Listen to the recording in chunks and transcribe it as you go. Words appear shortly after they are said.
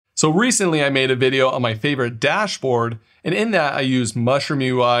So recently I made a video on my favorite dashboard, and in that I used Mushroom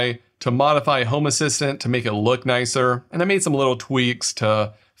UI to modify Home Assistant to make it look nicer, and I made some little tweaks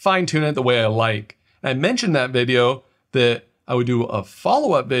to fine tune it the way I like. And I mentioned that video that I would do a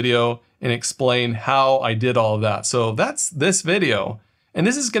follow-up video and explain how I did all of that. So that's this video. And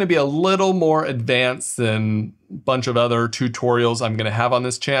this is going to be a little more advanced than a bunch of other tutorials I'm going to have on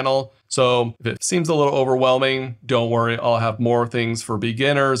this channel. So if it seems a little overwhelming, don't worry, I'll have more things for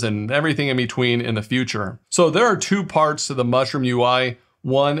beginners and everything in between in the future. So there are two parts to the Mushroom UI.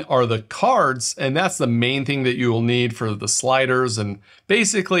 One are the cards, and that's the main thing that you will need for the sliders and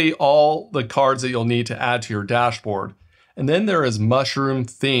basically all the cards that you'll need to add to your dashboard. And then there is Mushroom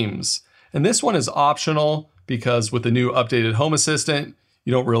Themes. And this one is optional because with the new updated Home Assistant,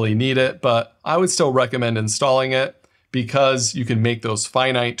 you don't really need it, but I would still recommend installing it because you can make those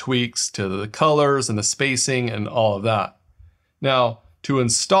finite tweaks to the colors and the spacing and all of that. Now, to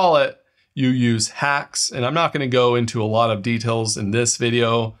install it, you use HACS, and I'm not going to go into a lot of details in this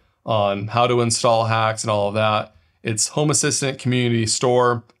video on how to install HACS and all of that. It's Home Assistant Community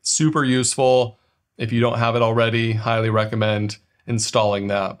Store, super useful. If you don't have it already, highly recommend installing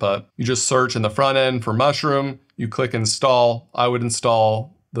that. But you just search in the front end for Mushroom, you click install. I would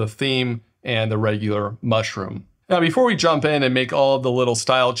install the theme and the regular Mushroom. Now, before we jump in and make all of the little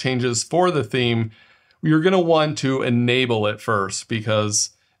style changes for the theme, you're going to want to enable it first, because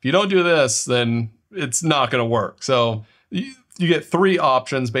if you don't do this, then it's not going to work. So you get three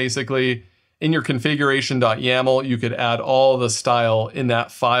options basically. In your configuration.yaml, you could add all the style in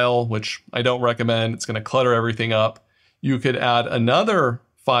that file, which I don't recommend. It's going to clutter everything up. You could add another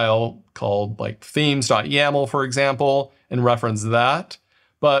file called like themes.yaml, for example, and reference that.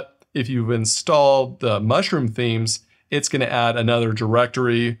 But if you've installed the Mushroom themes, it's going to add another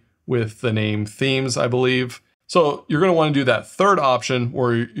directory with the name themes, I believe. So you're going to want to do that third option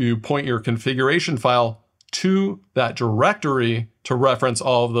where you point your configuration file to that directory to reference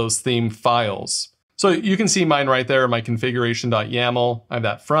all of those theme files. So you can see mine right there, my configuration.yaml. I have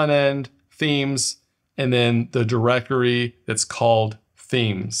that front end, themes, and then the directory that's called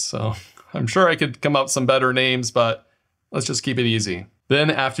themes. So I'm sure I could come up with some better names, but let's just keep it easy. Then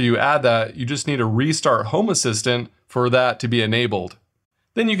after you add that, you just need to restart Home Assistant for that to be enabled.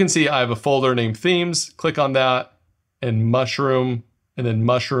 Then you can see I have a folder named themes, click on that, and mushroom, and then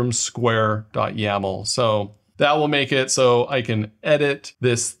mushroom-square.yaml. So that will make it so I can edit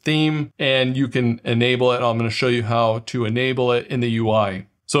this theme and you can enable it. I'm going to show you how to enable it in the UI.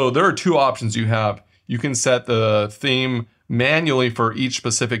 So there are two options you have. You can set the theme manually for each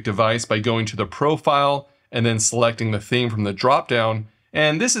specific device by going to the profile and then selecting the theme from the dropdown.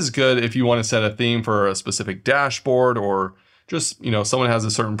 And this is good if you want to set a theme for a specific dashboard or just, someone has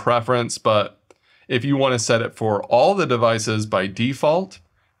a certain preference. But if you want to set it for all the devices by default,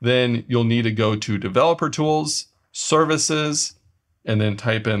 then you'll need to go to Developer Tools, Services, and then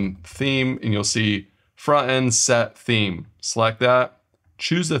type in Theme, and you'll see Front End Set Theme. Select that,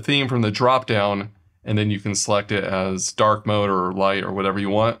 choose the theme from the dropdown, and then you can select it as dark mode or light or whatever you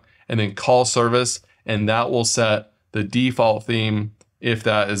want, and then call service, and that will set the default theme if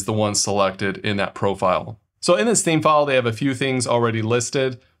that is the one selected in that profile. So in this theme file, they have a few things already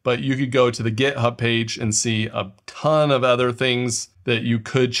listed, but you could go to the GitHub page and see a ton of other things that you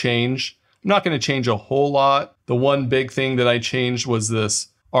could change. I'm not going to change a whole lot. The one big thing that I changed was this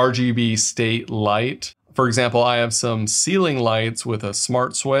rgba-state-light. For example, I have some ceiling lights with a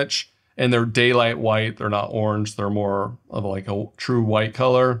smart switch, and they're daylight white. They're not orange. They're more of like a true white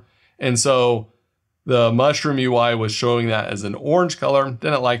color. And so the Mushroom UI was showing that as an orange color.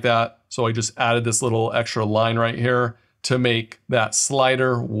 Didn't like that. So I just added this little extra line right here to make that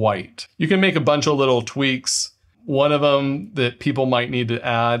slider white. You can make a bunch of little tweaks. One of them that people might need to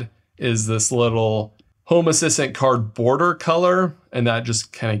add is this little Home Assistant card border color, and that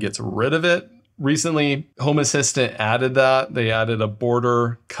just kind of gets rid of it. Recently, Home Assistant added that. They added a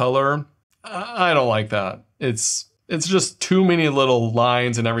border color. I don't like that. It's just too many little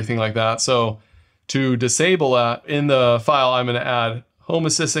lines and everything like that. So to disable that, in the file, I'm going to add Home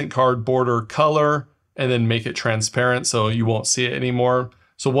Assistant card border color and then make it transparent so you won't see it anymore.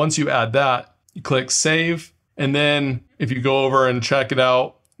 So once you add that, you click save. And then if you go over and check it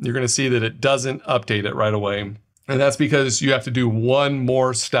out, you're going to see that it doesn't update it right away. And that's because you have to do one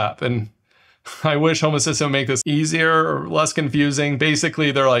more step. And I wish Home Assistant would make this easier or less confusing.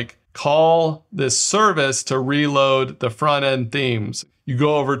 Basically, they're like, call this service to reload the front end themes. You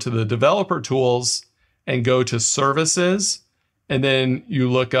go over to the developer tools and go to services, and then you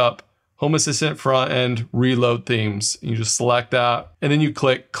look up Home Assistant front end reload themes. You just select that, and then you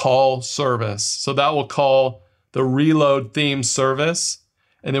click call service. So that will call the reload theme service,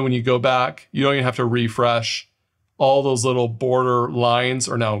 And then when you go back, you don't even have to refresh. All those little border lines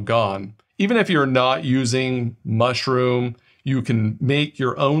are now gone. Even if you're not using Mushroom, you can make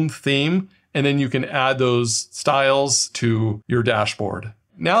your own theme and then you can add those styles to your dashboard.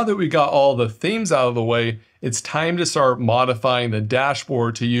 Now that we got all the themes out of the way, it's time to start modifying the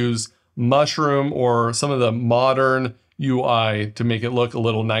dashboard to use Mushroom or some of the modern UI to make it look a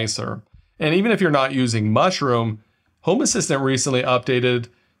little nicer. And even if you're not using Mushroom, Home Assistant recently updated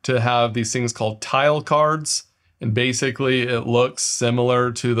to have these things called tile cards. And basically it looks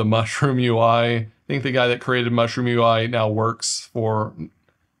similar to the Mushroom UI. I think the guy that created Mushroom UI now works for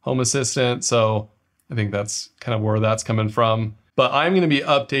Home Assistant. So I think that's kind of where that's coming from. But I'm going to be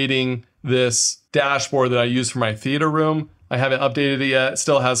updating this dashboard that I use for my theater room. I haven't updated it yet. It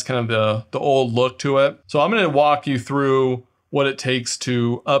still has kind of the old look to it. So I'm going to walk you through what it takes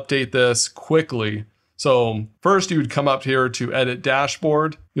to update this quickly. So first you would come up here to edit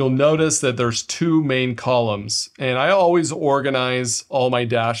dashboard. You'll notice that there's two main columns, and I always organize all my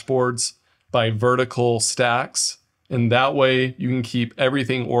dashboards by vertical stacks. And that way you can keep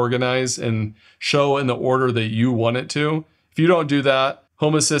everything organized and show in the order that you want it to. If you don't do that,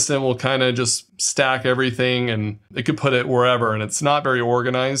 Home Assistant will kind of just stack everything and it could put it wherever and it's not very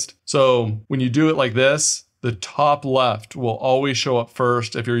organized. So when you do it like this, the top left will always show up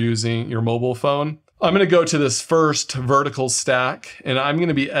first if you're using your mobile phone. I'm going to go to this first vertical stack and I'm going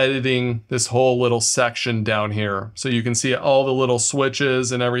to be editing this whole little section down here. So you can see all the little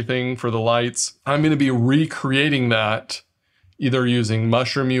switches and everything for the lights. I'm going to be recreating that either using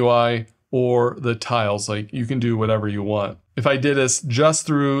Mushroom UI or the tiles. Like you can do whatever you want. If I did this just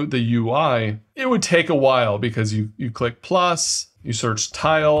through the UI, it would take a while because you click plus, you search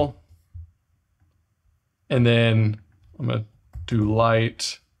tile, and then I'm going to do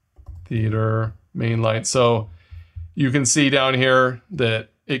light, theater, main light. So you can see down here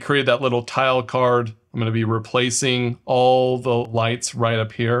that it created that little tile card. I'm going to be replacing all the lights right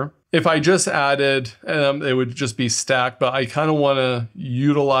up here. If I just added, it would just be stacked, but I kind of want to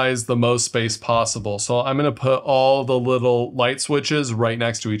utilize the most space possible. So I'm going to put all the little light switches right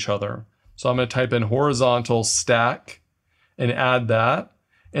next to each other. So I'm going to type in horizontal stack and add that.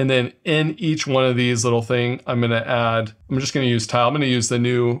 And then in each one of these little things, I'm just going to use tile. I'm going to use the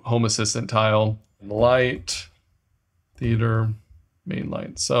new Home Assistant tile, light, theater, main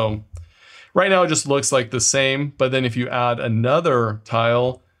light. So right now it just looks like the same, but then if you add another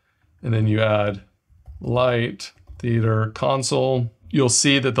tile, and then you add light, theater, console, you'll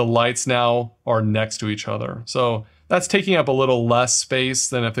see that the lights now are next to each other. So that's taking up a little less space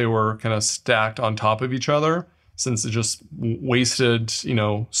than if they were kind of stacked on top of each other, since it just wasted,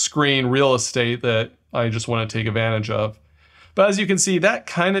 screen real estate that I just want to take advantage of. But as you can see, that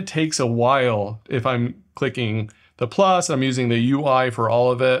kind of takes a while if I'm clicking the plus, I'm using the UI for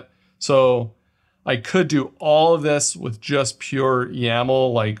all of it. So I could do all of this with just pure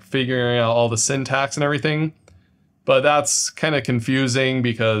YAML, like figuring out all the syntax and everything. But that's kind of confusing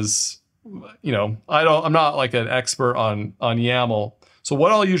because, I'm not like an expert on YAML. So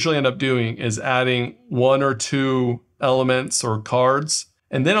what I'll usually end up doing is adding one or two elements or cards,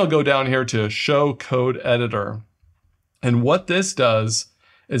 and then I'll go down here to show code editor. And what this does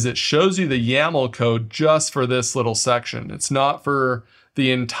is it shows you the YAML code just for this little section. It's not for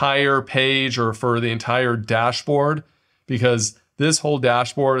the entire page or for the entire dashboard, because this whole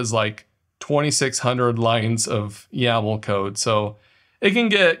dashboard is like 2,600 lines of YAML code. So it can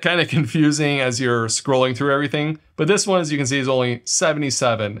get kind of confusing as you're scrolling through everything. But this one, as you can see, is only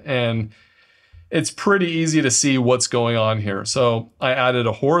 77. And it's pretty easy to see what's going on here. So I added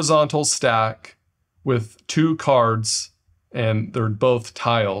a horizontal stack with two cards, and they're both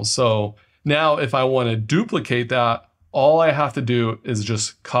tiles. So now if I want to duplicate that, all I have to do is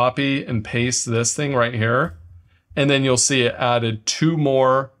just copy and paste this thing right here. And then you'll see it added two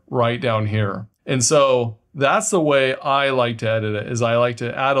more right down here. And so that's the way I like to edit it, is I like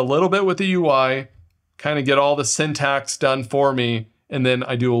to add a little bit with the UI, kind of get all the syntax done for me. And then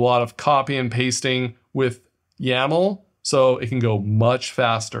I do a lot of copy and pasting with YAML so it can go much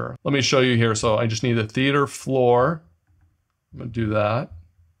faster. Let me show you here. So I just need the theater floor. I'm gonna do that.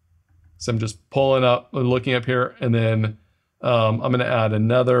 So I'm just pulling up, looking up here, and then I'm gonna add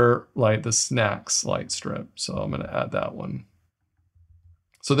another light, the snacks light strip. So I'm gonna add that one.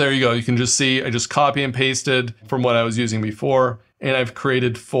 So there you go. You can just see I just copy and pasted from what I was using before, and I've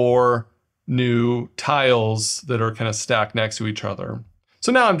created 4 new tiles that are kind of stacked next to each other.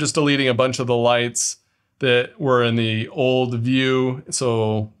 So now I'm just deleting a bunch of the lights that were in the old view,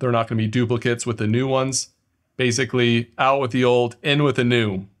 so they're not gonna be duplicates with the new ones. Basically, out with the old, in with the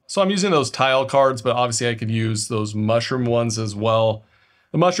new. So I'm using those tile cards, but obviously I could use those mushroom ones as well.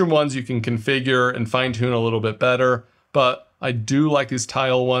 The mushroom ones you can configure and fine tune a little bit better, but I do like these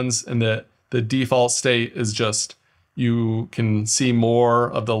tile ones, and the default state is just, you can see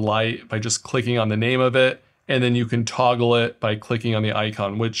more of the light by just clicking on the name of it, and then you can toggle it by clicking on the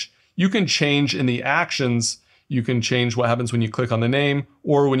icon, which you can change in the actions. You can change what happens when you click on the name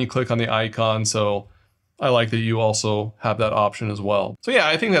or when you click on the icon. So I like that you also have that option as well. So yeah,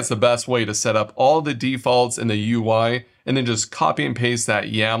 I think that's the best way to set up all the defaults in the UI, and then just copy and paste that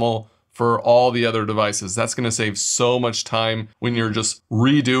YAML for all the other devices. That's gonna save so much time when you're just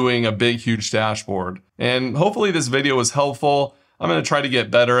redoing a big, huge dashboard. And hopefully this video was helpful. I'm gonna try to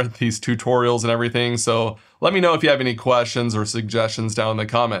get better at these tutorials and everything. So let me know if you have any questions or suggestions down in the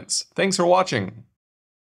comments. Thanks for watching.